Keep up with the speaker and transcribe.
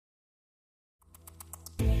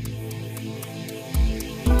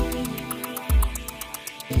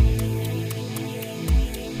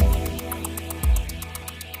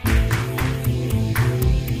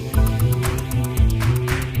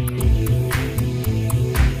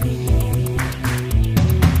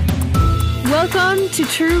Welcome to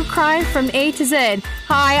True Crime from A to Z.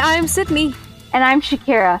 Hi, I'm Sydney. And I'm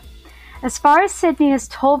Shakira. As far as Sydney has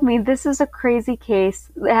told me, this is a crazy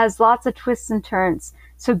case that has lots of twists and turns.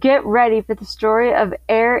 So get ready for the story of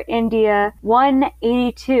Air India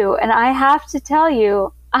 182. And I have to tell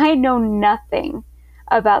you, I know nothing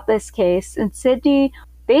about this case. And Sydney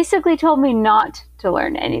basically told me not to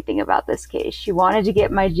learn anything about this case. She wanted to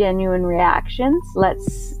get my genuine reactions.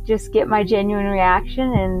 Let's just get my genuine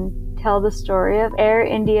reaction and tell the story of Air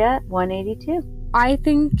India 182. I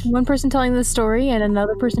think one person telling the story and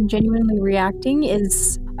another person genuinely reacting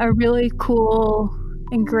is a really cool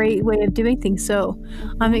and great way of doing things. So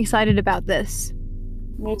I'm excited about this.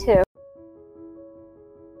 Me too.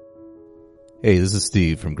 Hey, this is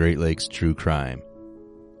Steve from Great Lakes True Crime.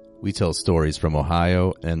 We tell stories from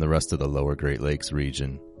Ohio and the rest of the lower Great Lakes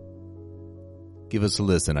region. Give us a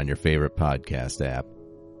listen on your favorite podcast app.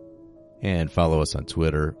 And follow us on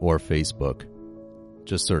Twitter or Facebook.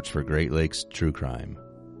 Just search for Great Lakes True Crime.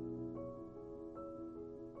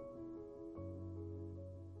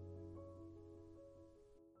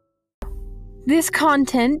 This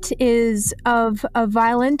content is of a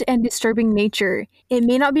violent and disturbing nature. It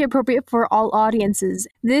may not be appropriate for all audiences.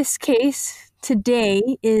 This case today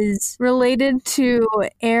is related to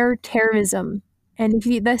air terrorism. And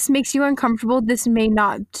if this makes you uncomfortable, this may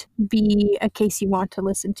not be a case you want to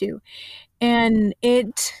listen to. And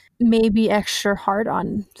it may be extra hard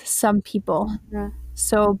on some people. Yeah.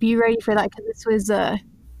 So be ready for that, because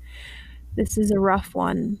this is a rough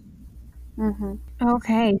one. Mm-hmm.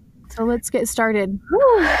 Okay, so let's get started.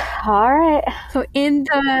 Whew. All right. So you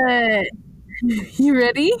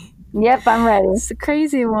ready? Yep, I'm ready. It's a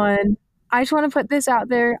crazy one. I just want to put this out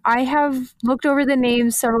there. I have looked over the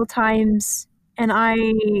names several times, and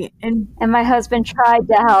my husband tried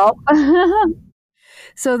to help.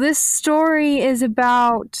 So this story is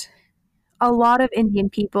about a lot of Indian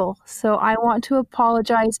people. So I want to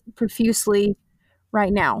apologize profusely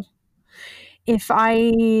right now. If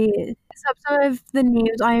I mess up some of the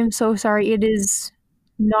names, I am so sorry. It is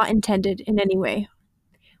not intended in any way.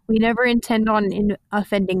 We never intend on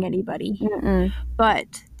offending anybody. Mm-mm.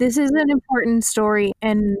 But this is an important story,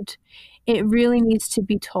 and it really needs to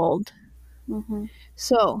be told. Mm-hmm.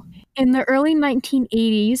 So, in the early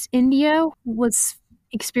 1980s, India was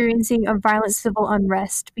experiencing a violent civil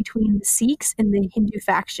unrest between the Sikhs and the Hindu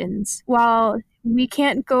factions. While we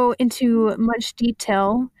can't go into much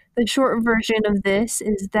detail, the short version of this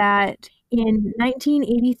is that in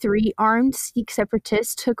 1983, armed Sikh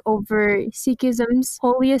separatists took over Sikhism's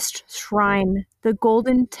holiest shrine, the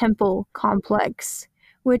Golden Temple Complex,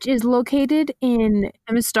 which is located in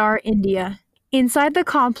Amritsar, India. Inside the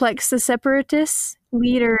complex, the separatists'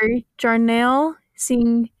 leader, Jarnail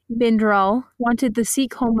Singh Bhindral, wanted the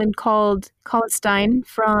Sikh homeland called Khalistan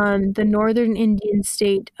from the northern Indian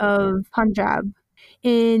state of Punjab.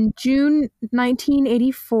 In June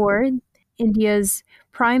 1984, India's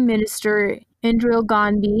Prime Minister Indira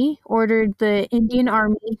Gandhi ordered the Indian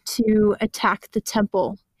Army to attack the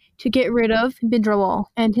temple to get rid of Bhindral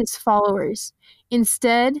and his followers.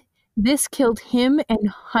 Instead, this killed him and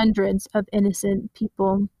hundreds of innocent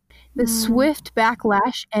people. The swift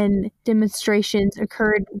backlash and demonstrations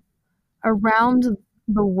occurred around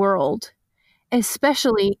the world,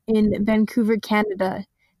 especially in Vancouver, Canada.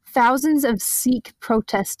 Thousands of Sikh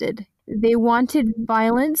protested. They wanted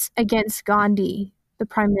violence against Gandhi, the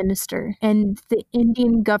Prime Minister, and the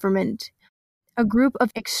Indian government. A group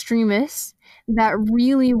of extremists that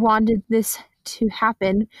really wanted this to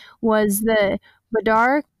happen was the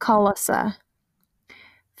Badar Khalsa.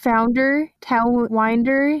 Founder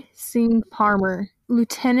Talwinder Singh Parmar,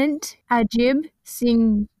 Lieutenant Ajib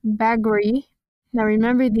Singh Bagri. Now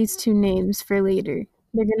remember these two names for later.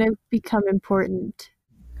 They're going to become important.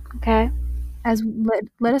 Okay.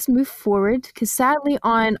 Let us move forward, because sadly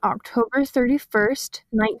on October 31st,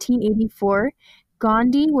 1984,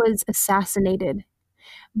 Gandhi was assassinated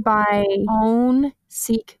by own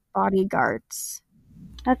Sikh bodyguards.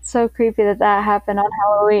 That's so creepy that happened on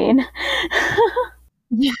Halloween.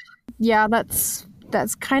 Yeah, that's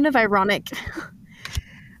kind of ironic.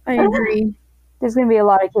 I agree. There's going to be a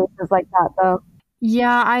lot of cases like that, though.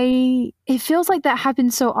 Yeah, it feels like that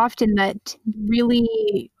happens so often, that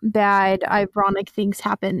really bad, ironic things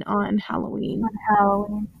happen on Halloween. On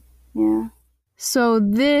Halloween, yeah. So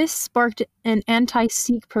this sparked an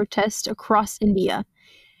anti-Sikh protest across India.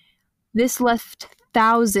 This left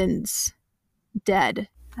thousands dead.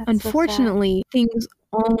 That's Unfortunately, things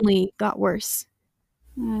only got worse.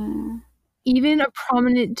 Mm. Even a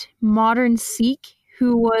prominent modern Sikh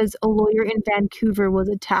who was a lawyer in Vancouver was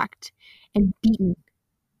attacked and beaten.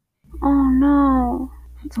 Oh no.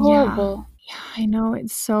 It's horrible. I know,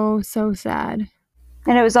 it's so sad.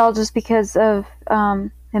 And it was all just because of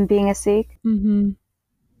him being a Sikh? Mm-hmm.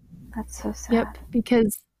 That's so sad. Yep,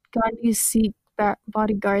 because Gandhi's Sikh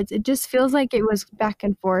bodyguards, it just feels like it was back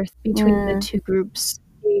and forth between the two groups.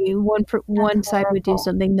 One side would do horrible.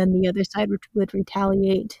 something, then the other side would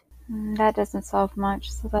retaliate. That doesn't solve much,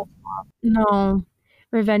 so that's No,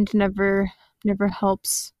 revenge never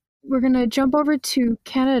helps. We're gonna jump over to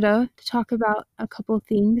Canada to talk about a couple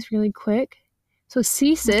things really quick. So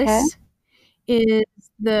CSIS is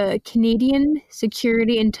the Canadian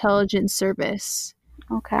Security Intelligence Service.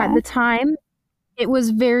 okay. At the time, it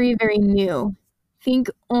was very, very new. Think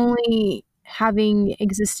only having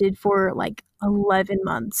existed for like 11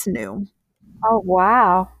 months new. Oh,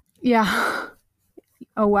 wow. Yeah.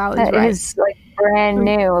 Oh, wow is That right. is like brand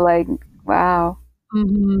new. Like, wow.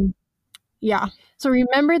 Mm-hmm. Yeah. So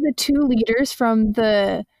remember the two leaders from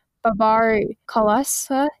the Babar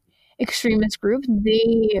Khalsa extremist group?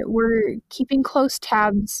 They were keeping close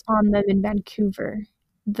tabs on them in Vancouver.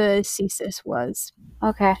 The CSIS was.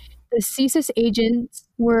 Okay. The CSIS agents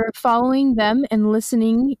were following them and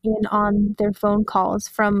listening in on their phone calls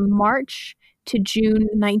from March to June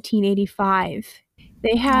 1985.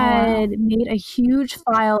 They had made a huge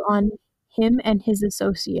file on him and his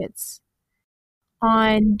associates.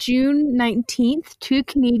 On June 19th, 2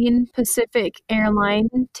 Canadian Pacific Airline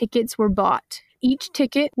tickets were bought. Each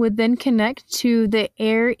ticket would then connect to the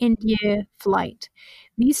Air India flight.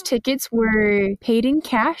 These tickets were paid in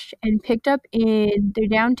cash and picked up in their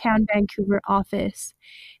downtown Vancouver office.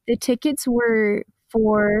 The tickets were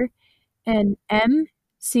for an M.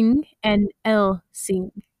 Singh and L.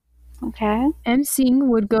 Singh. Okay. M. Singh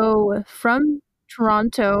would go from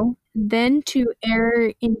Toronto, then to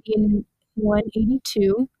Air Indian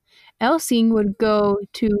 182. L. Singh would go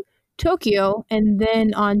to Tokyo and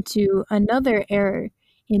then on to another Air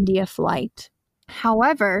India flight.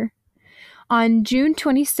 However, on June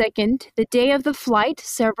 22nd, the day of the flight,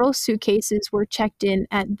 several suitcases were checked in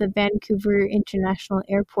at the Vancouver International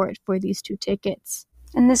Airport for these 2 tickets.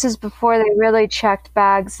 And this is before they really checked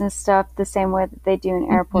bags and stuff the same way that they do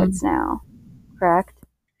in airports now, correct?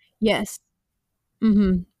 Yes.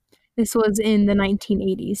 Mm-hmm. This was in the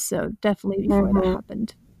 1980s, so definitely before that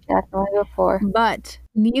happened. Definitely before. But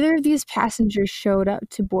neither of these passengers showed up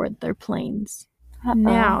to board their planes.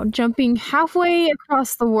 Now, jumping halfway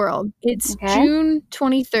across the world, it's June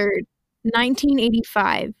 23rd,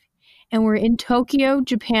 1985, and we're in Tokyo,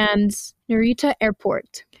 Japan's Narita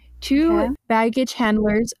Airport. 2 baggage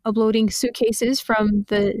handlers uploading suitcases from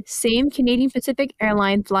the same Canadian Pacific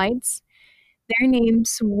Airline flights. Their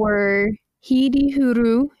names were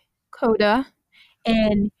Hidehiro Koda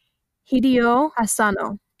and Hideo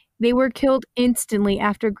Asano. They were killed instantly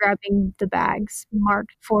after grabbing the bags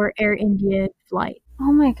marked for Air India flight.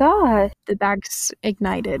 Oh my god. The bags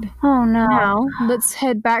ignited. Oh no. Now, let's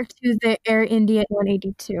head back to the Air India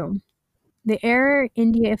 182. The Air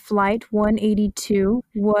India Flight 182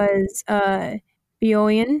 was a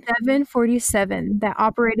Boeing 747 that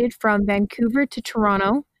operated from Vancouver to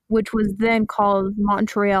Toronto, which was then called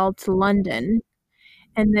Montreal to London,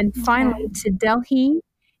 and then finally to Delhi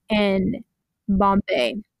and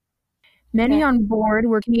Bombay. Many on board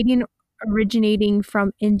were Canadian originating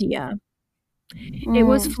from India. It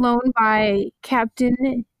was flown by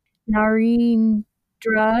Captain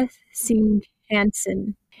Narendra Singh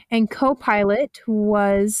Hansen, and co-pilot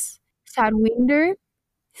was Sadwinder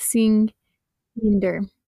Singh Linder.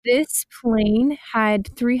 This plane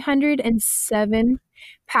had 307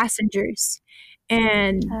 passengers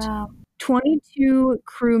and 22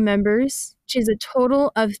 crew members, which is a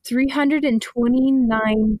total of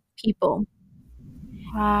 329 people.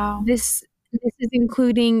 Wow. This is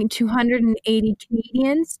including 280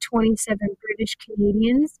 Canadians, 27 British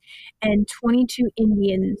Canadians, and 22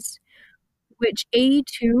 Indians, which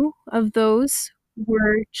 82 of those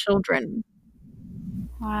were children.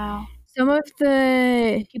 Wow. Some of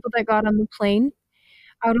the people that got on the plane,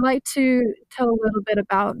 I would like to tell a little bit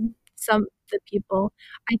about some of the people.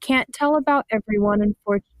 I can't tell about everyone,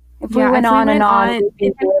 unfortunately. If we went on and on, we'd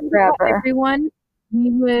be here forever. Everyone,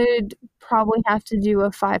 we would probably have to do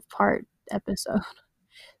a 5-part episode.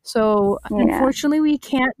 So unfortunately, we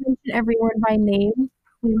can't mention everyone by name.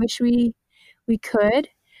 We wish we could,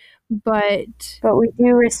 but we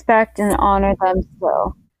do respect and honor them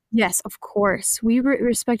still. Yes, of course. We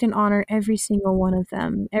respect and honor every single one of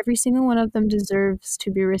them. Every single one of them deserves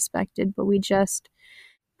to be respected, but we just,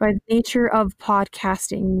 by the nature of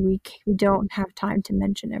podcasting, we don't have time to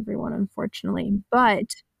mention everyone, unfortunately.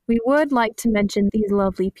 But we would like to mention these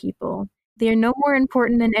lovely people. They are no more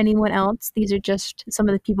important than anyone else. These are just some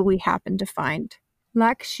of the people we happen to find.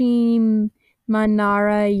 Lakshmi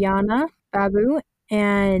Manarayana Babu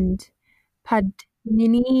and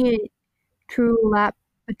Padmini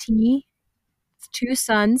Trulapati, 2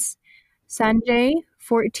 sons, Sanjay,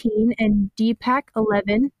 14, and Deepak,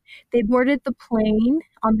 11. They boarded the plane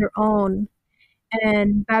on their own.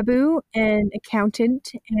 And Babu, an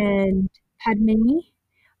accountant, and Padmini,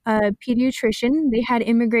 a pediatrician, they had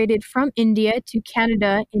immigrated from India to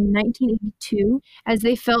Canada in 1982 as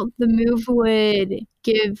they felt the move would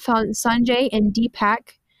give Sanjay and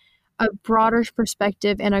Deepak a broader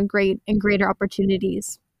perspective and greater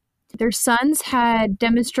opportunities. Their sons had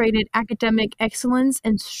demonstrated academic excellence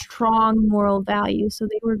and strong moral values, so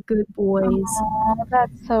they were good boys. Oh,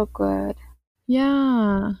 that's so good.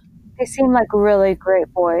 Yeah. They seem like really great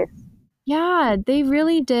boys. Yeah, they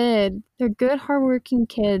really did. They're good, hardworking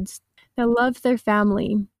kids that love their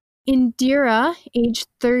family. Indira, age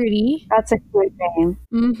 30. That's a cute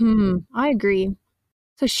name. I agree.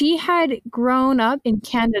 So she had grown up in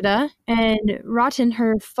Canada, and Ratan,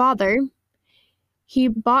 her father, he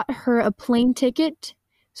bought her a plane ticket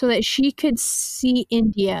so that she could see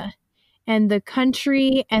India and the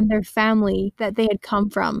country and their family that they had come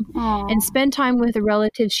from. Aww. And spend time with the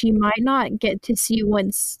relatives she might not get to see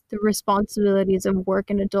once the responsibilities of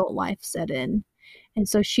work and adult life set in. And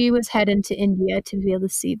so she was heading to India to be able to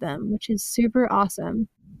see them, which is super awesome.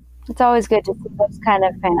 It's always good to see those kind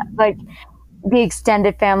of like the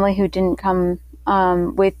extended family who didn't come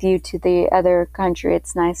with you to the other country.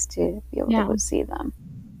 It's nice to be able to go see them.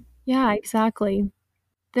 Yeah, exactly.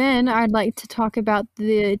 Then I'd like to talk about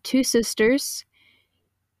the 2 sisters,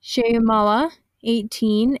 Shyamala,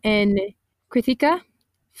 18, and Krithika,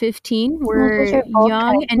 15, were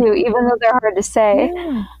young and cute, even though they're hard to say.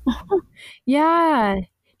 Yeah.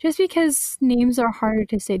 Just because names are harder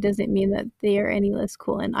to say doesn't mean that they are any less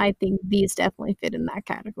cool, and I think these definitely fit in that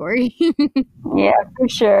category. Yeah, for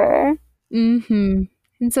sure. And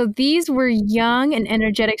so these were young and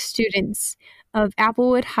energetic students of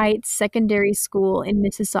Applewood Heights Secondary School in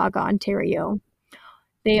Mississauga, Ontario.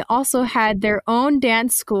 They also had their own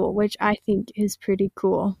dance school, which I think is pretty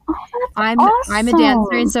cool. Oh, I'm awesome. a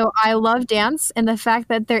dancer, and so I love dance. And the fact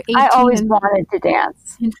that they're 18 I always wanted to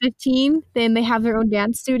dance. And 15, then they have their own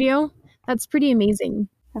dance studio. That's pretty amazing.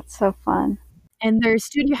 That's so fun. And their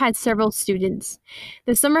studio had several students.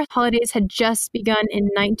 The summer holidays had just begun in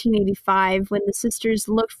 1985 when the sisters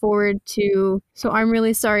looked forward to, so I'm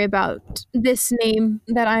really sorry about this name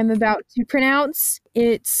that I'm about to pronounce.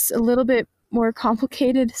 It's a little bit more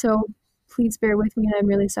complicated, so please bear with me, and I'm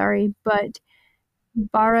really sorry. But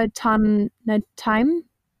Bharatanatyam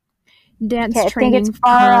dance training. I think it's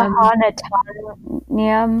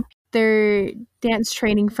Bharatanatyam. Their dance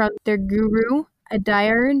training from their guru,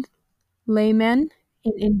 Adyar Layman,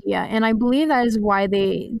 in India. And I believe that is why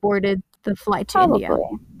they boarded the flight to India.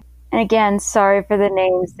 And again, sorry for the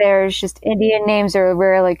names. There's just Indian names are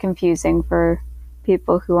rarely confusing for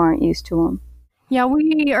people who aren't used to them. Yeah,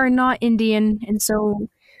 we are not Indian, and so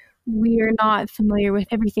we are not familiar with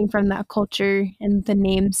everything from that culture and the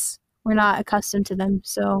names. We're not accustomed to them,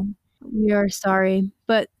 so we are sorry.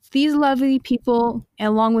 But these lovely people,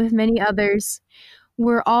 along with many others,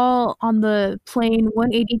 were all on the plane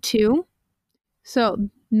 182. So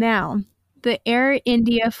now, the Air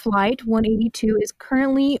India Flight 182 is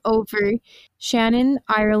currently over Shannon,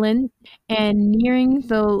 Ireland, and nearing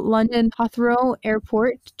the London Heathrow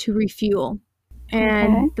Airport to refuel.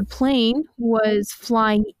 And the plane was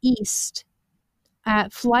flying east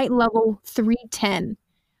at flight level 310,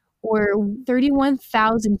 or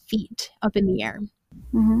 31,000 feet up in the air,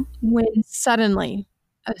 when suddenly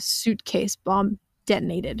a suitcase bomb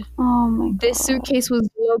detonated. Oh my God. This suitcase was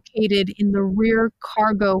located in the rear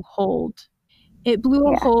cargo hold. It blew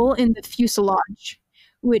a hole in the fuselage,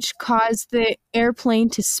 which caused the airplane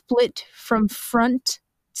to split from front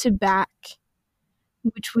to back,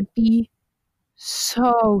 which would be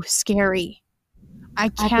so scary. I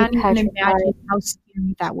can't even imagine how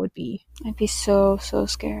scary that would be. I'd be so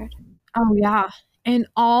scared. Oh, yeah. And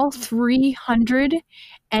all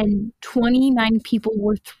 329 people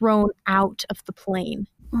were thrown out of the plane.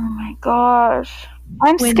 Oh my gosh.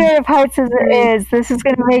 I'm scared of heights as it is. This is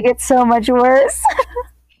going to make it so much worse.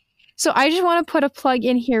 So I just want to put a plug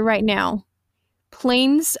in here right now.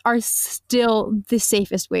 Planes are still the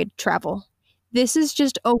safest way to travel. This is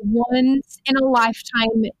just a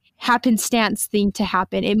once-in-a-lifetime happenstance thing to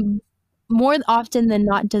happen. It more often than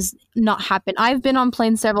not does not happen. I've been on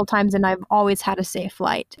planes several times, and I've always had a safe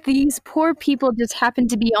flight. These poor people just happen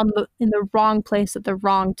to be in the wrong place at the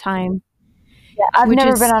wrong time. Yeah, I've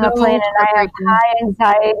never been on a plane, and I have high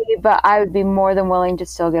anxiety, but I would be more than willing to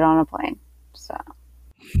still get on a plane. So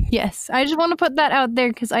Yes, I just want to put that out there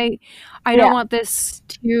because I don't want this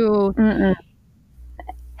to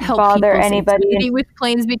help bother people's anybody. anxiety with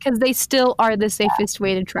planes, because they still are the safest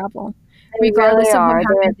way to travel, They regardless really of what are.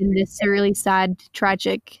 happened in this really sad,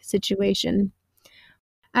 tragic situation.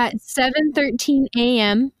 At 7:13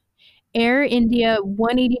 a.m., Air India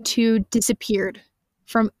 182 disappeared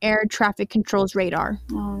from air traffic control's radar.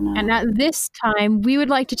 Oh, no. And at this time, we would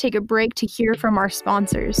like to take a break to hear from our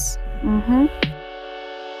sponsors.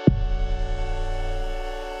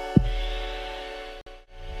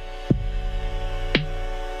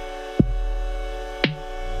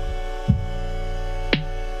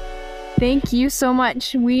 Thank you so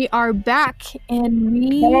much. We are back, and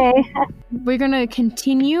we're going to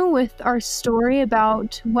continue with our story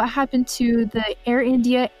about what happened to the Air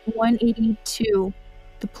India 182.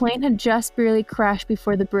 The plane had just barely crashed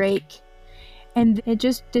before the break, and it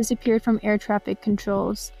just disappeared from air traffic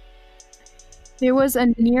controls. There was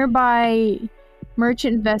a nearby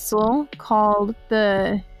merchant vessel called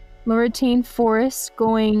the Laurentine Forest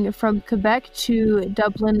going from Quebec to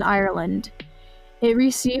Dublin, Ireland. It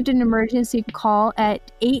received an emergency call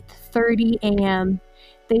at 8:30 a.m.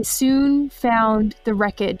 They soon found the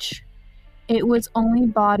wreckage. It was only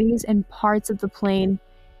bodies and parts of the plane.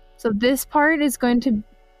 So this part is going to,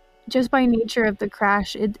 just by nature of the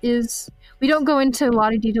crash, we don't go into a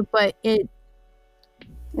lot of detail, but it's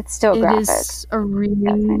still graphic. It is a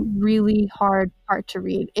really, really hard part to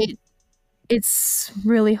read. It's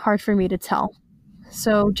really hard for me to tell.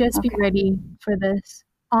 So just be ready for this.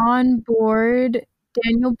 On board,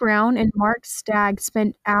 Daniel Brown and Mark Stagg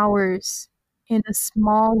spent hours in a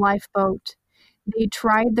small lifeboat. They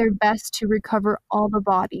tried their best to recover all the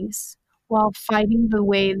bodies while fighting the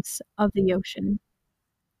waves of the ocean.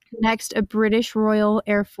 Next, a British Royal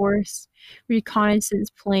Air Force reconnaissance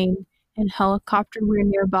plane and helicopter were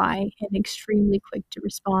nearby and extremely quick to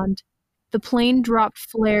respond. The plane dropped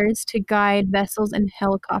flares to guide vessels and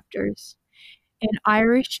helicopters. An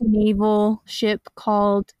Irish naval ship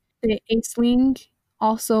called the Aisling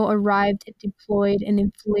also arrived and deployed an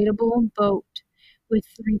inflatable boat with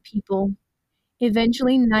 3 people.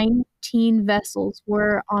 Eventually, 19 vessels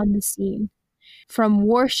were on the scene, from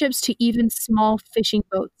warships to even small fishing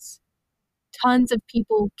boats. Tons of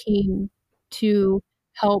people came to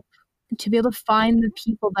help, to be able to find the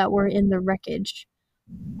people that were in the wreckage.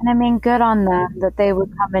 And I mean, good on them that they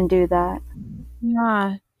would come and do that.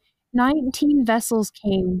 Yeah. 19 vessels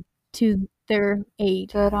came to their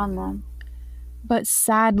aid. Good on them. But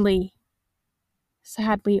sadly,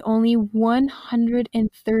 only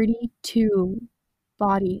 132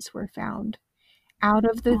 bodies were found out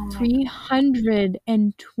of the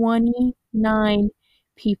 329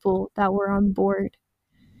 people that were on board.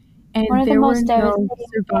 And there were no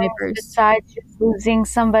survivors. Besides just losing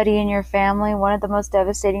somebody in your family, one of the most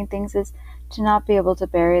devastating things is to not be able to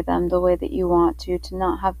bury them the way that you want to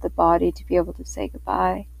not have the body to be able to say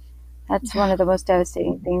goodbye. That's one of the most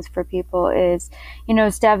devastating things for people is,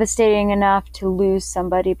 it's devastating enough to lose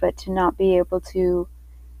somebody, but to not be able to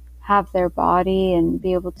have their body and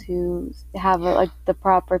be able to have the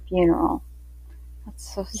proper funeral.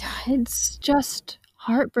 That's so sad. Yeah, it's just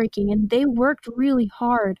heartbreaking. And they worked really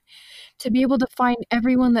hard to be able to find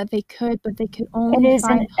everyone that they could, but they could only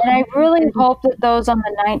find... And I really hope that those on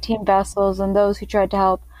the 19 vessels and those who tried to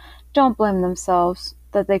help don't blame themselves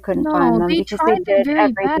that they couldn't find them, because they did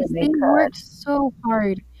everything they could. Worked so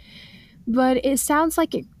hard, but it sounds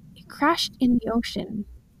like it crashed in the ocean.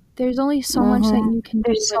 There's only so much that you can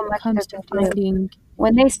do when it comes to finding.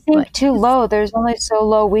 When they sink too low, there's only so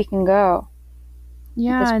low we can go.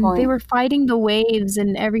 Yeah, and they were fighting the waves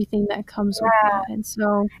and everything that comes with that, and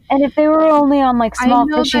so. And if they were only on small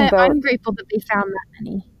fishing boats, I'm grateful that they found that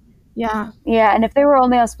many. Yeah. Yeah, and if they were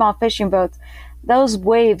only on small fishing boats, those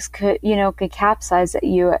waves could capsize at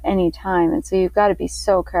you at any time, and so you've got to be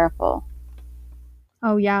so careful.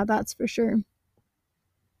 Oh yeah, that's for sure.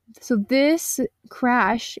 So this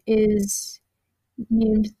crash is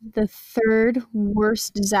named the 3rd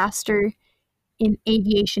worst disaster in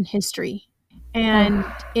aviation history, and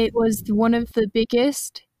it was one of the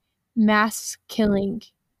biggest mass killing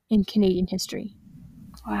in Canadian history.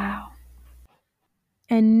 Wow.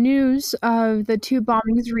 And news of the 2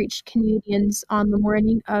 bombings reached Canadians on the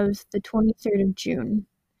morning of the 23rd of June.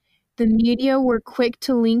 The media were quick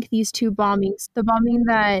to link these 2 bombings, the bombing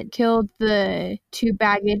that killed the 2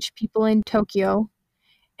 baggage people in Tokyo,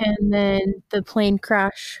 and then the plane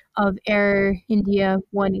crash of Air India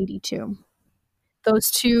 182.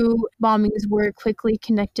 Those 2 bombings were quickly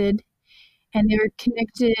connected, and they were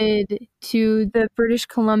connected to the British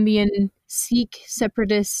Columbian Sikh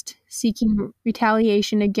separatists seeking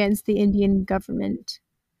retaliation against the Indian government.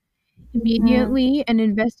 Immediately, an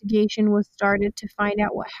investigation was started to find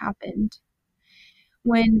out what happened.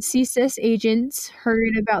 When CSIS agents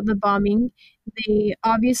heard about the bombing, they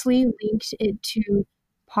obviously linked it to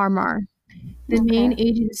Parmar. The main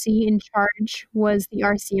agency in charge was the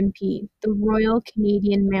RCMP, the Royal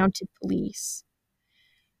Canadian Mounted Police.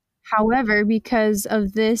 However, because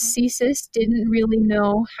of this, CSIS didn't really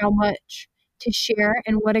know how much to share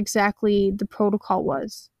and what exactly the protocol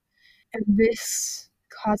was. And this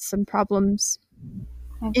caused some problems.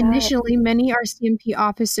 Initially, many RCMP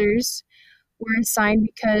officers were assigned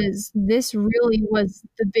because this really was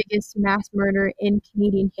the biggest mass murder in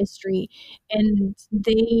Canadian history, and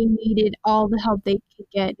they needed all the help they could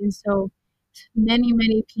get. And so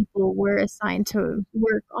many people were assigned to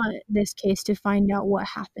work on this case to find out what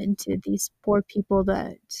happened to these poor people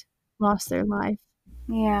that lost their life.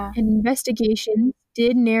 Yeah. An investigation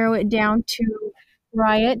did narrow it down to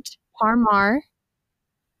Riot Parmar.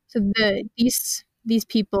 So these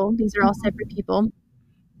people, these are all separate people.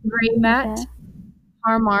 Raymat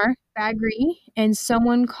Parmar Bagri and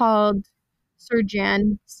someone called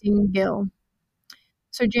Surjan Singh Gill.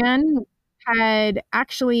 Surjan had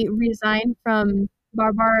actually resigned from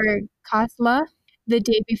Babar Khasla the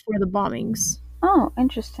day before the bombings. Oh,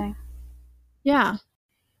 interesting. Yeah.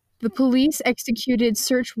 The police executed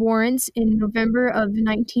search warrants in November of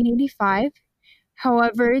 1985.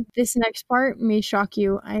 However, this next part may shock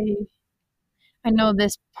you. I know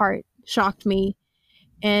this part shocked me.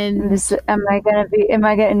 And am I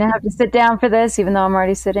gonna have to sit down for this even though I'm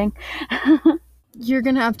already sitting? You're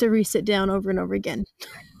gonna have to re-sit down over and over again.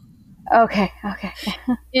 Okay.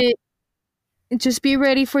 Just be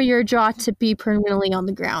ready for your jaw to be permanently on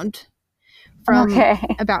the ground from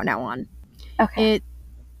about now on. Okay. It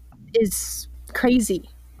is crazy.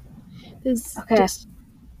 This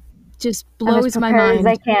just blows my mind. As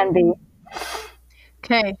I can be.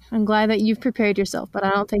 Okay, I'm glad that you've prepared yourself, but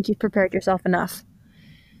I don't think you've prepared yourself enough.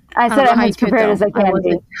 I said I'm as prepared as I can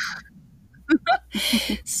be.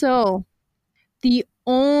 So, the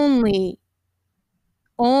only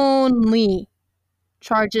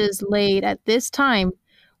charges laid at this time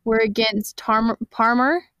were against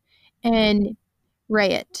Parmar and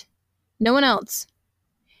Riot. No one else.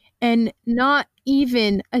 And not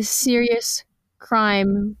even a serious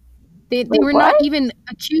crime. They were not even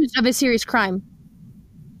accused of a serious crime.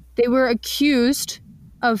 They were accused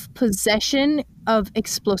of possession of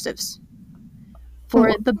explosives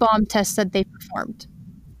for the bomb tests that they performed.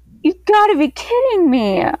 You gotta be kidding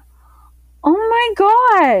me. Oh my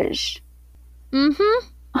gosh. Mm-hmm.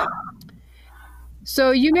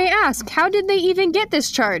 So you may ask, how did they even get this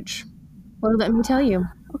charge? Well, let me tell you.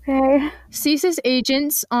 Okay. CSIS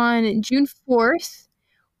agents on June 4th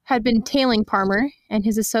had been tailing Parmar and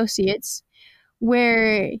his associates,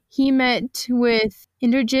 where he met with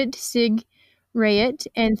Inderjit Singh Riot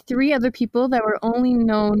and 3 other people that were only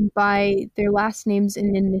known by their last names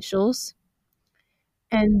and initials.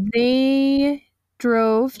 And they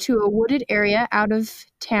drove to a wooded area out of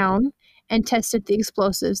town and tested the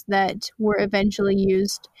explosives that were eventually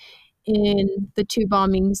used in the 2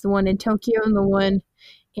 bombings, the one in Tokyo and the one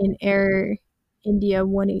in Air India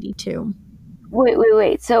 182.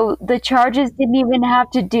 Wait. So the charges didn't even have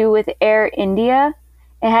to do with Air India?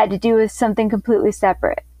 It had to do with something completely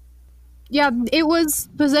separate? Yeah, it was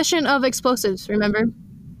possession of explosives, remember?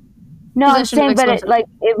 No, I'm saying, but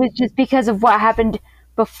it was just because of what happened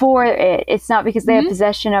before it. It's not because they had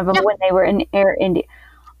possession of them when they were in Air India.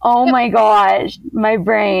 Oh my gosh, my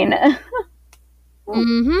brain.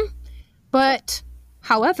 But,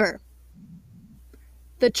 however,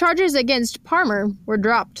 the charges against Parmar were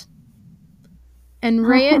dropped. And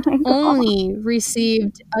Riot only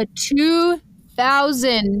received a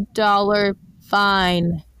 $2,000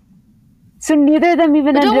 fine. So neither of them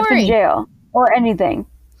even ended up in jail or anything.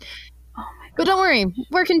 Oh my God. But don't worry,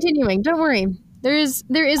 we're continuing. Don't worry. There is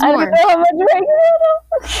more. I don't know how much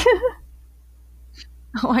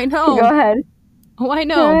Oh, I know. Go ahead. Oh, I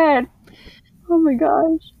know. Go ahead. Oh my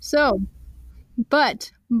gosh. So,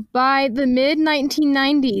 but by the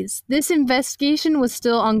mid-1990s, this investigation was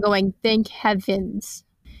still ongoing, thank heavens.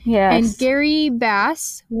 Yes. And Gary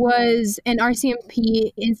Bass was an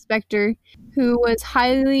RCMP inspector who was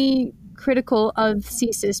highly critical of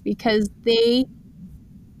CSIS because they...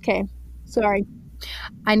 Okay, sorry.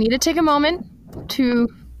 I need to take a moment to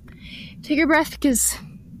take a breath because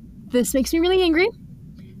this makes me really angry.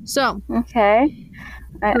 So... Okay.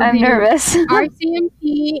 I'm nervous.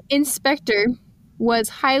 RCMP inspector was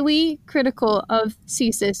highly critical of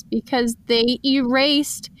CSIS because they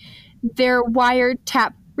erased their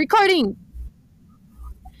wiretap recording.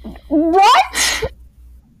 What?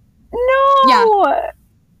 No. Yeah.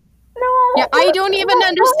 No I don't even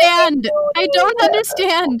understand. I don't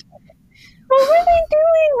understand. What were they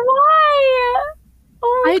doing? Why?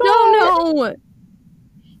 Oh my I God. don't know.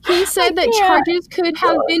 He said that can't. charges could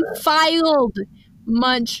have been filed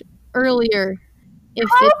much earlier if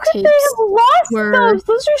How the could they tapes have lost were those?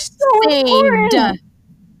 Those are so saved. important.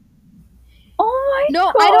 Oh my No,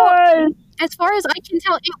 God. I don't. As far as I can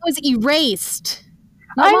tell, it was erased.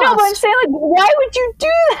 Not I know, but I'm lost. saying, like, why would you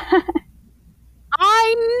do that?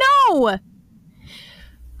 I know.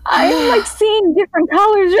 I'm like seeing different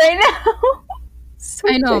colors right now. So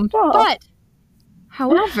I know. ticked off. But,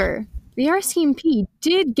 however, the RCMP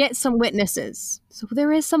did get some witnesses. So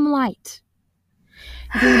there is some light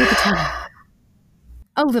at the end of the tunnel.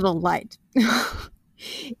 A little light.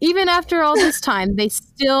 Even after all this time, they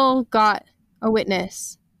still got a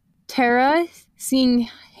witness. Tara Singh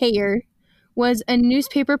Hayer was a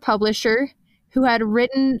newspaper publisher who had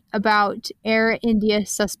written about Air India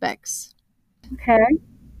suspects. Okay.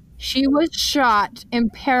 She was shot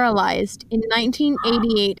and paralyzed in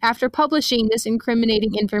 1988 after publishing this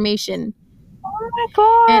incriminating information. Oh my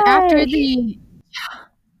God. And after the...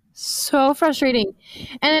 So frustrating.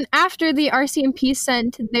 And then after the RCMP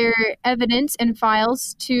sent their evidence and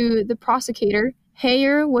files to the prosecutor,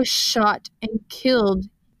 Hayer was shot and killed in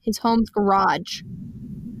his home's garage.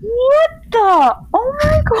 What the? Oh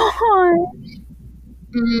my God.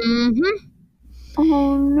 Mm-hmm.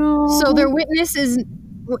 Oh no. So their witness is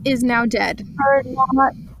now dead. Are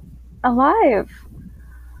not alive.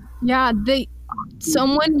 Yeah,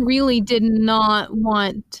 someone really did not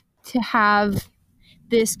want to have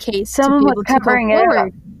this case Someone to be was able to go covering it up.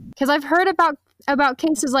 forward. Because I've heard about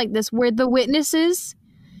cases like this where the witnesses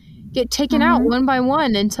get taken out one by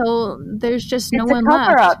one until there's just no one It's a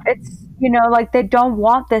cover left. up. It's, like they don't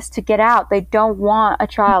want this to get out. They don't want a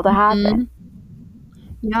trial to happen.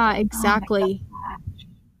 Yeah, exactly.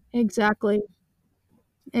 Exactly.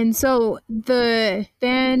 And so the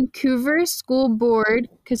Vancouver School Board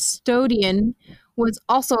custodian was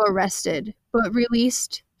also arrested, but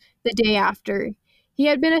released the day after. He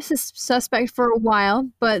had been a suspect for a while,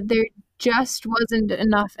 but there just wasn't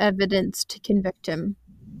enough evidence to convict him.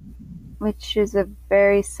 Which is a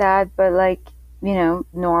very sad, but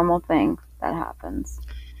normal thing that happens.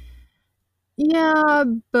 Yeah,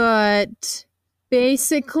 but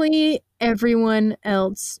basically everyone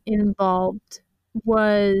else involved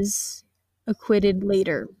was acquitted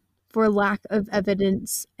later for lack of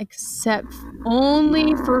evidence, except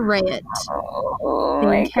only for Rayett. Oh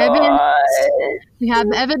my God. We have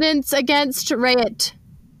evidence against Rayett.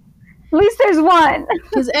 At least there's one.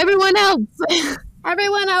 Because everyone else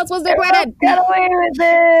was acquitted. Got away with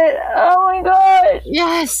it. Oh my gosh.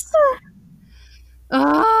 Yes.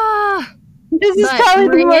 This is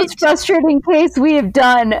probably the most frustrating case we have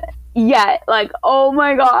done yet. Like, oh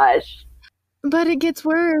my gosh. But it gets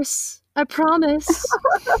worse. I promise.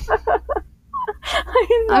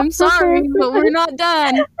 I'm sorry, but we're not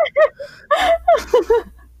done.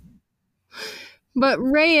 But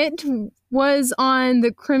Rayett was on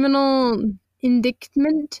the criminal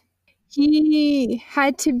indictment. He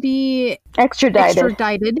had to be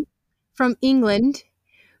extradited from England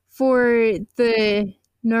for the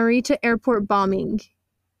Narita airport bombing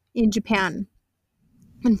in Japan.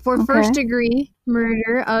 And for first-degree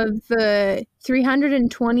murder of the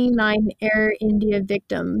 329 Air India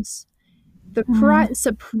victims. The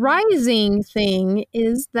surprising thing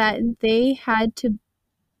is that they had to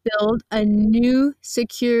build a new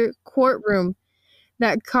secure courtroom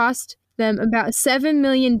that cost them about $7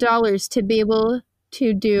 million to be able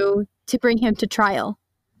to bring him to trial.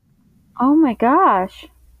 Oh my gosh.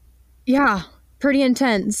 Yeah, pretty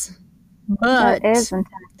intense. But that is intense.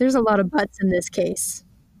 There's a lot of buts in this case.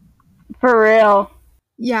 For real.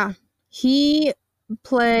 Yeah. He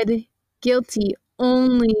pled guilty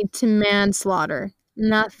only to manslaughter.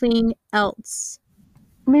 Nothing else.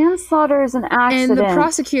 Manslaughter is an accident. And the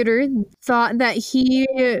prosecutor thought that he...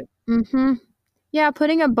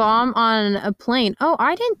 putting a bomb on a plane. Oh,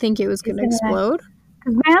 I didn't think it was going to explode.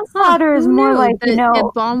 Because manslaughter is more like, a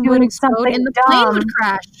bomb would explode and the plane would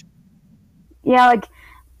crash. Yeah, like,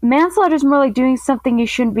 manslaughter is more like doing something you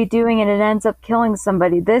shouldn't be doing and it ends up killing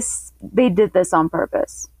somebody. They did this on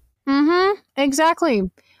purpose. Exactly.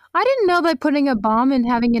 I didn't know that putting a bomb and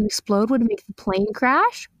having it explode would make the plane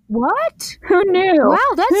crash. What? Who knew?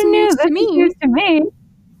 Wow, that's news to me. News to me. Oh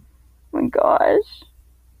my gosh.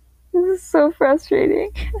 This is so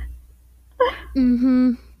frustrating.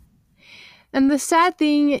 And the sad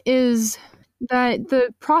thing is that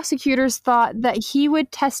the prosecutors thought that he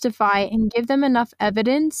would testify and give them enough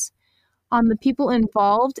evidence on the people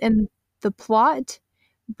involved in the plot,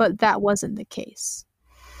 but that wasn't the case.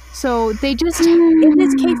 So they just, in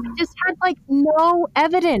this case, they just had like no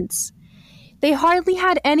evidence. They hardly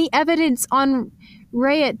had any evidence on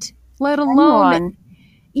Riot, let alone Anyone.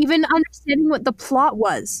 even understanding what the plot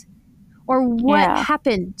was or what Yeah.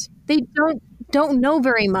 happened. They don't know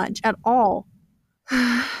very much at all.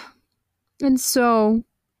 And so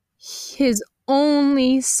his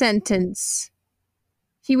only sentence,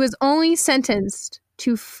 he was only sentenced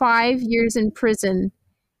to 5 years in prison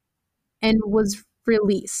and was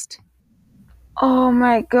released. Oh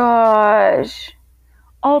my gosh.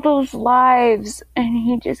 All those lives, and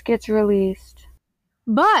he just gets released.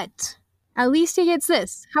 But at least he gets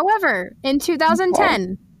this. However, in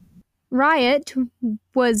 2010, Riot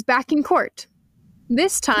was back in court.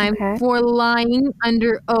 This time Okay. for lying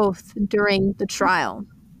under oath during the trial.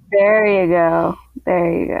 There you go.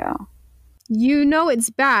 There you go. You know it's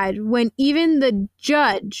bad when even the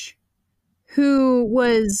judge, who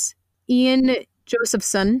was Ian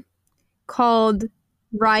Josephson, called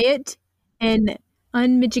Riot an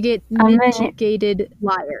unmitigated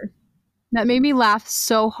liar. That made me laugh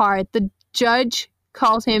so hard. The judge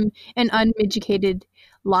called him an unmitigated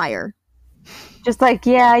liar. Just like,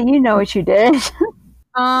 yeah, you know what you did.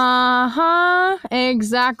 Uh-huh,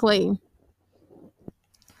 exactly.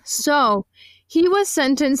 So, he was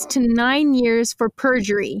sentenced to 9 years for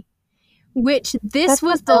perjury, which this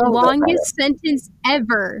was the longest sentence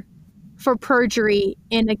ever for perjury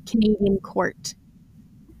in a Canadian court.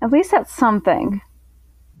 At least that's something.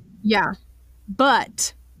 Yeah,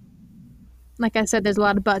 but, like I said, there's a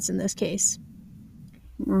lot of buts in this case.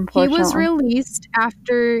 He was released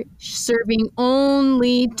after serving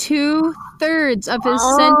only 2/3 of his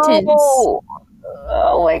sentence.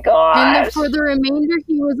 Oh my gosh. And for the remainder,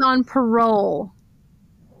 he was on parole.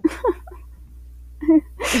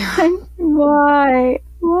 Why?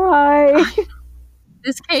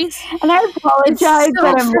 This case. And I apologize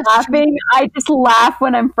that I'm laughing. I just laugh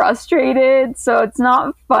when I'm frustrated, so it's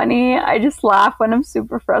not funny. I just laugh when I'm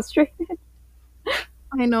super frustrated.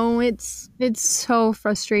 I know, it's so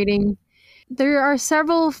frustrating. There are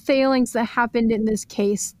several failings that happened in this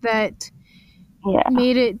case that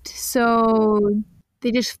made it so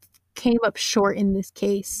they just came up short in this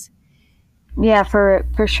case. Yeah, for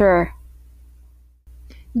sure.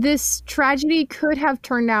 This tragedy could have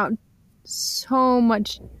turned out so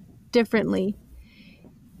much differently.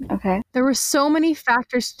 Okay. There were so many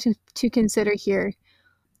factors to consider here.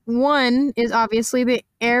 One is obviously the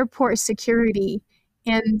airport security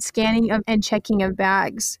and scanning of and checking of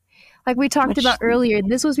bags. Like we talked about earlier,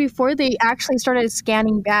 this was before they actually started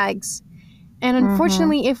scanning bags. And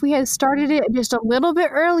unfortunately, if we had started it just a little bit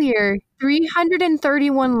earlier,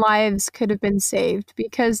 331 lives could have been saved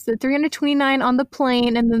because the 329 on the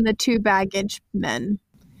plane and then the 2 baggage men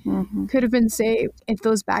could have been saved if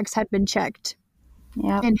those bags had been checked.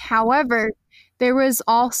 Yeah. And however, there was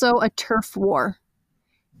also a turf war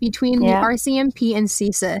between the RCMP and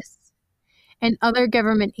CSIS and other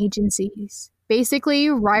government agencies. Basically,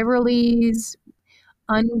 rivalries,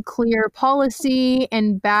 unclear policy,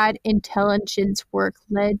 and bad intelligence work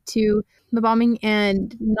led to the bombing,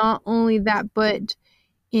 and not only that, but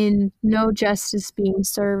in no justice being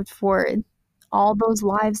served for all those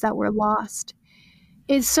lives that were lost.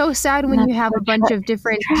 It's so sad when you have a bunch of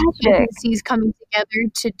different agencies coming together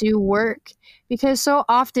to do work, because so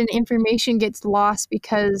often information gets lost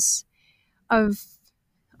because of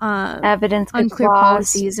evidence unclear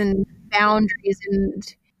policies and boundaries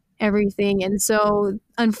and everything. And so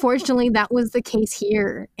unfortunately that was the case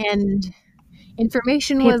here, and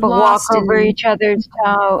information was lost. People walk over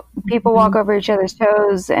each other's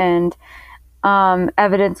toes, and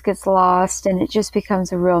evidence gets lost, and it just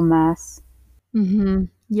becomes a real mess.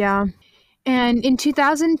 Yeah. And in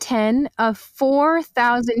 2010, a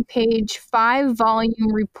 4,000-page,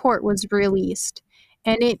 5-volume report was released,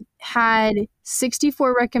 and it had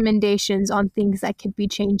 64 recommendations on things that could be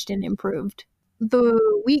changed and improved. The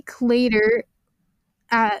week later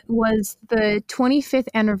was the 25th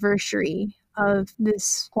anniversary of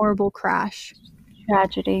this horrible crash.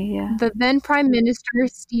 Tragedy, yeah. The then Prime Minister,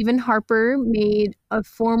 Stephen Harper, made a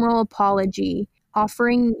formal apology,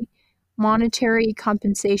 offering monetary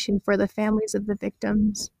compensation for the families of the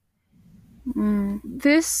victims.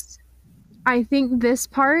 I think this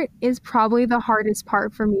part is probably the hardest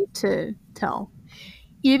part for me to tell.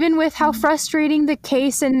 Even with how frustrating the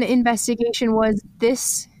case and the investigation was,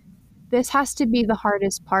 this has to be the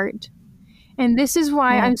hardest part. And this is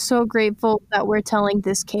why I'm so grateful that we're telling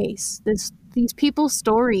this case, these people's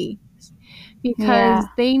stories, because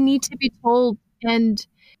they need to be told. And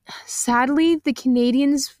sadly, the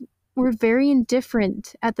Canadians were very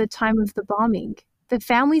indifferent at the time of the bombing. The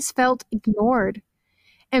families felt ignored.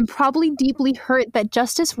 and probably deeply hurt that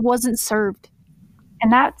justice wasn't served.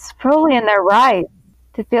 And that's probably in their right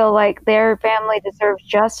to feel like their family deserves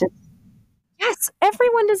justice. Yes,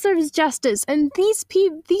 everyone deserves justice, and these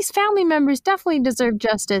family members definitely deserve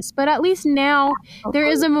justice. But at least now there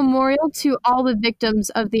is a memorial to all the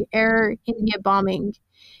victims of the Air India bombing.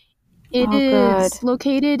 It is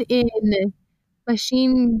located in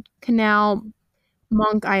Lachine Canal,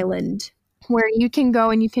 Monk Island, where you can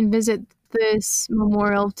go and you can visit this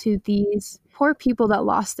memorial to these poor people that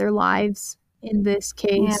lost their lives in this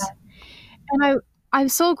case. Yeah. And I'm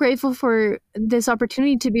so grateful for this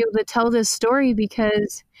opportunity to be able to tell this story,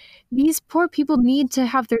 because these poor people need to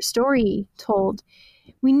have their story told.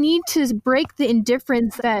 We need to break the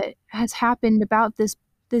indifference that has happened about this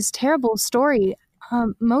terrible story.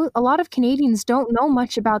 A lot of Canadians don't know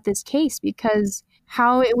much about this case because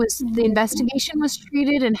how it was, the investigation was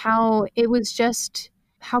treated, and how it was just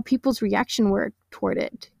how people's reaction were toward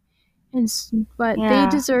it. But they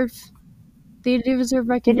deserve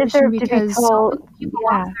recognition because so many people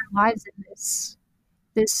lost their lives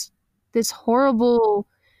in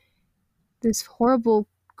this horrible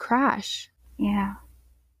crash. Yeah.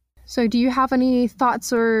 So do you have any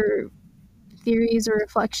thoughts or theories or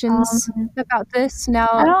reflections about this now?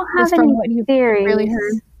 I don't have any theories, really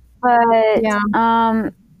heard.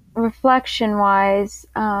 But reflection wise,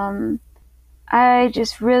 I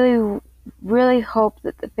just really hope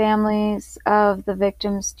that the families of the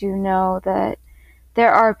victims do know that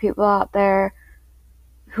there are people out there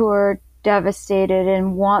who are devastated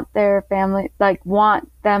and want their family,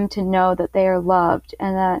 want them to know that they are loved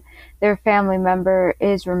and that their family member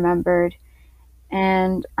is remembered.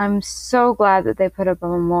 And I'm so glad that they put up a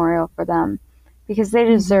memorial for them, because they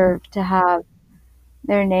deserve to have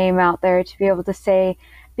their name out there to be able to say,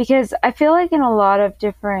 because I feel like in a lot of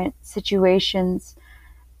different situations,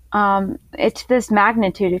 it's this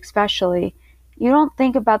magnitude especially, you don't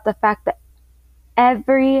think about the fact that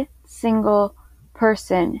every single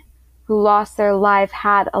person who lost their life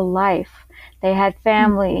had a life. They had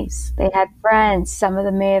families, they had friends, some of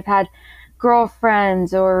them may have had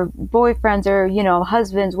girlfriends or boyfriends or,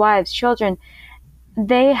 husbands, wives, children.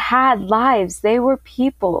 They had lives, they were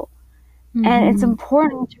people. And it's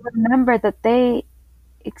important to remember that they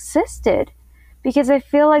existed, because I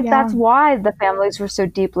feel like that's why the families were so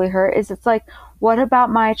deeply hurt. It's like, what about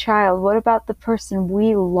my child? What about the person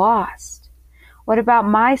we lost? What about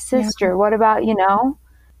my sister? What about,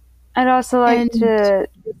 I'd also like to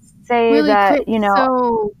say really that, quick,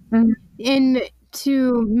 so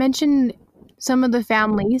to mention some of the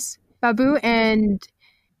families, Babu and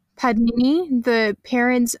Padmini, the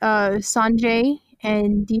parents of Sanjay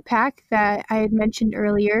and Deepak that I had mentioned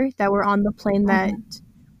earlier that were on the plane that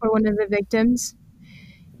were one of the victims.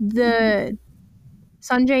 The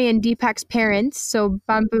Sanjay and Deepak's parents, so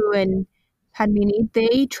Bambu and Padmini,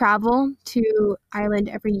 they travel to Ireland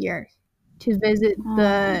every year to visit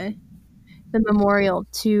the memorial,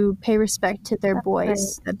 to pay respect to their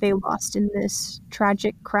boys that they lost in this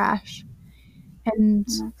tragic crash. And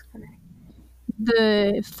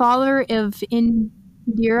the father of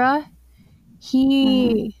Indira,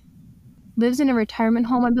 he lives in a retirement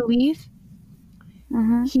home, I believe.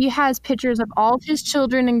 He has pictures of all of his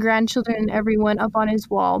children and grandchildren and everyone up on his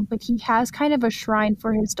wall, but he has kind of a shrine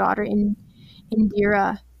for his daughter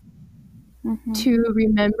Indira to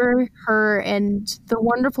remember her and the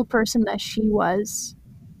wonderful person that she was,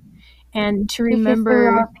 and to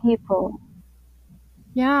remember people.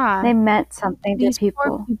 Yeah, they meant something to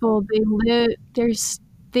people. Poor people,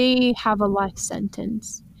 they have a life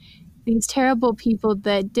sentence. These terrible people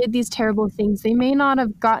that did these terrible things, they may not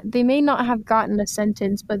have gotten a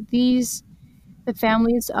sentence, but the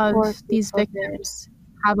families of these victims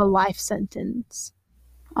have a life sentence.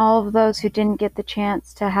 All of those who didn't get the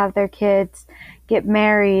chance to have their kids get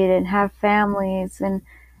married and have families and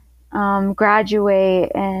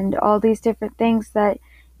graduate and all these different things that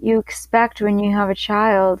you expect when you have a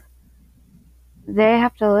child, they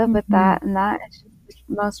have to live with that, and that is just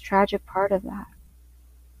the most tragic part of that.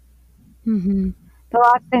 The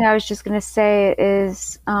last thing I was just going to say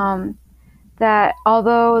is that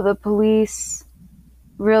although the police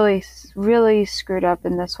really, really screwed up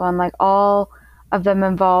in this one, like all of them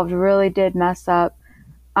involved really did mess up,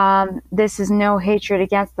 this is no hatred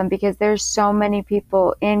against them, because there's so many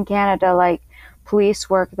people in Canada, like police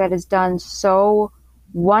work that is done so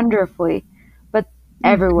wonderfully, but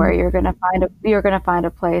everywhere you're going to find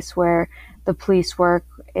a place where the police work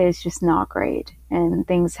is just not great and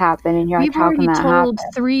things happen, and you're like, how can that happen? We've already told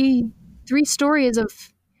three stories of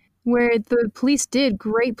where the police did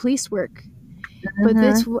great police work, but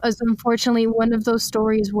this was unfortunately one of those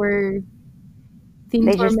stories where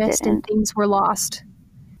things were missed and things were lost.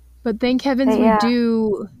 But thank heavens we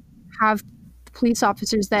do have police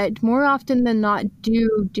officers that more often than not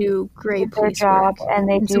do great police job, work. And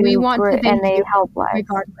they do, so we want to thank they you help lives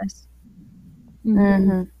regardless.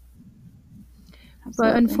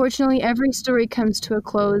 But unfortunately, every story comes to a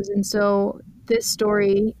close, and so this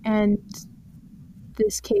story and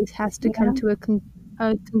this case has to come to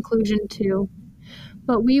a conclusion too.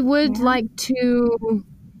 But we would like to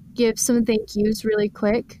give some thank yous really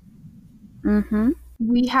quick.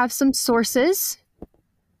 We have some sources.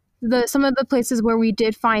 Some of the places where we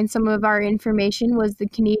did find some of our information was the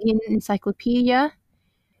Canadian Encyclopedia,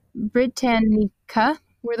 Britannica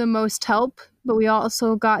were the most help, but we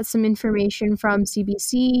also got some information from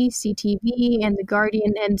CBC, CTV, and The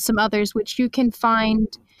Guardian, and some others, which you can find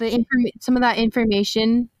some of that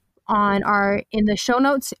information in the show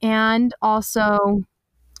notes, and also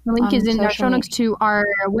the link is in our show notes to our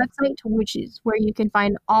website, which is where you can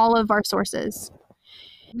find all of our sources.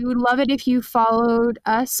 We would love it if you followed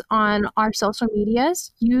us on our social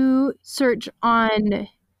medias. You search on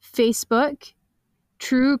Facebook,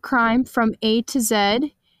 True Crime from A to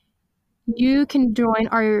Z. You can join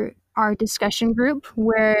our discussion group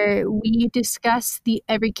where we discuss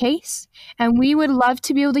every case, and we would love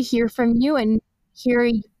to be able to hear from you and hear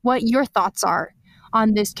what your thoughts are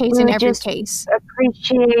on this case and every case.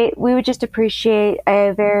 We would just appreciate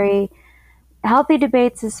a very healthy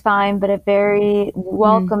debates is fine, but a very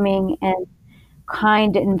welcoming and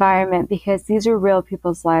kind environment, because these are real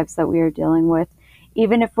people's lives that we are dealing with.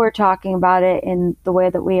 Even if we're talking about it in the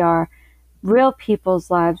way that we are, real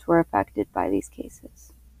people's lives were affected by these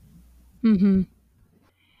cases.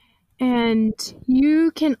 And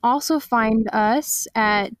you can also find us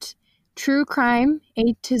at True Crime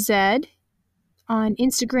A to Z on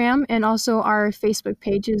Instagram, and also our Facebook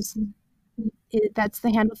pages. That's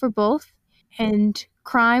the handle for both. And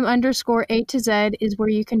crime_A to Z is where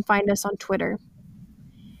you can find us on Twitter.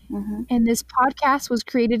 And this podcast was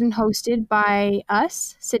created and hosted by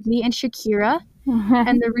us, Sydney and Shakira.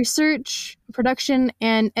 And the research, production,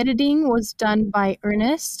 and editing was done by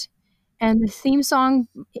Ernest. And the theme song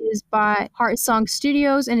is by Heart Song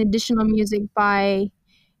Studios, and additional music by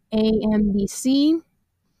AMBC.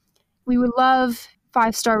 We would love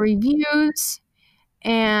 5-star reviews,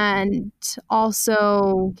 and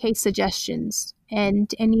also case suggestions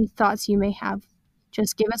and any thoughts you may have.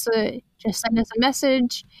 Just send us a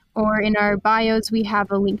message, or in our bios we have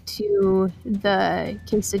a link to the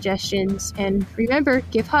case suggestions. And remember,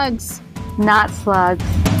 give hugs, not slugs.